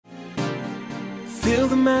Feel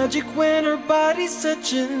the magic when her body's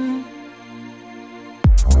touching.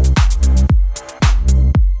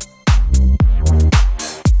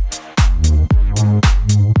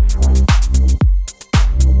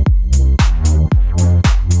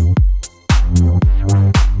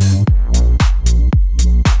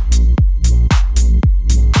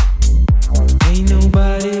 Ain't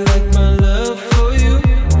nobody like my love for you.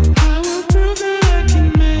 I will prove that I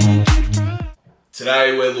can make it right.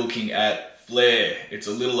 Today we're looking at Flair. It's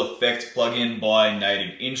a little effect plugin by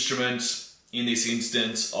Native Instruments. In this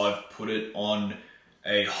instance, I've put it on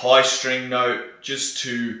a high string note just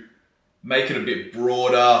to make it a bit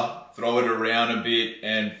broader, throw it around a bit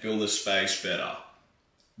and fill the space better.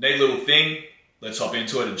 Neat little thing. Let's hop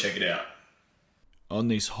into it and check it out. On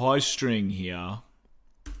this high string here,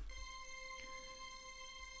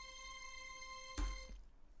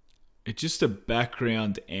 it's just a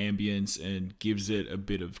background ambience and gives it a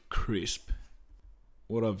bit of crisp.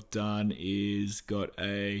 What I've done is got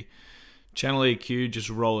a channel EQ just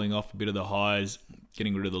rolling off a bit of the highs,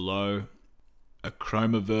 getting rid of the low, a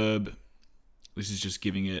chroma verb. This is just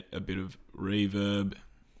giving it a bit of reverb.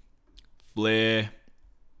 Flair.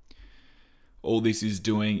 All this is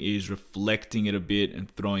doing is reflecting it a bit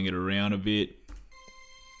and throwing it around a bit.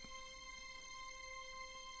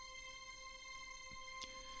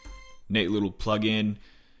 Neat little plugin.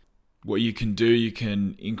 What you can do, you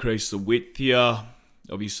can increase the width here.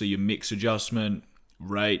 Obviously your mix adjustment,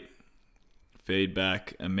 rate,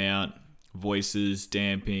 feedback, amount, voices,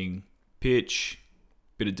 damping, pitch,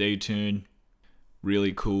 bit of detune.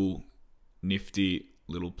 Really cool, nifty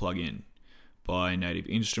little plugin by Native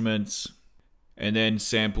Instruments. And then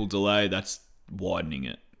sample delay, that's widening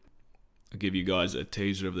it. I'll give you guys a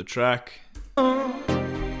teaser of the track.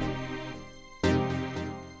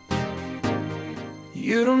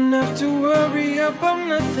 You don't have to worry about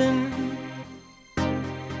nothing.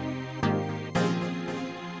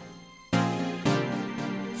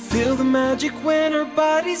 Feel the magic when her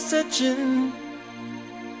body's touching.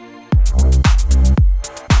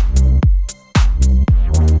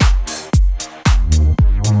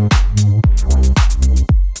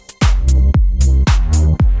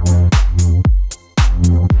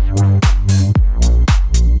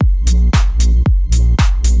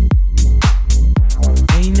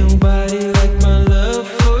 Ain't nobody like my love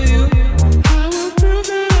for you. I will prove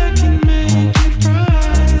that I can make it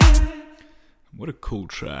right. What a cool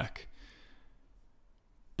track.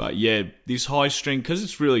 But yeah, this high string, because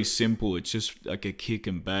it's really simple, it's just like a kick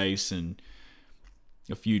and bass and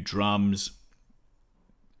a few drums.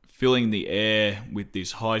 Filling the air with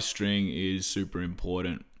this high string is super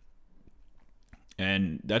important.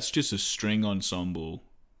 And that's just a string ensemble,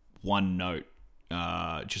 one note,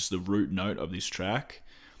 just the root note of this track,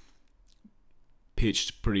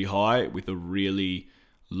 pitched pretty high with a really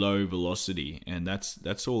low velocity, and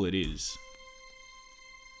that's all it is.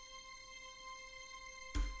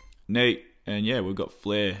 Neat. And yeah, we've got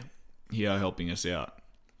Flair here helping us out.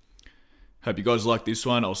 Hope you guys like this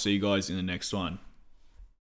one. I'll see you guys in the next one.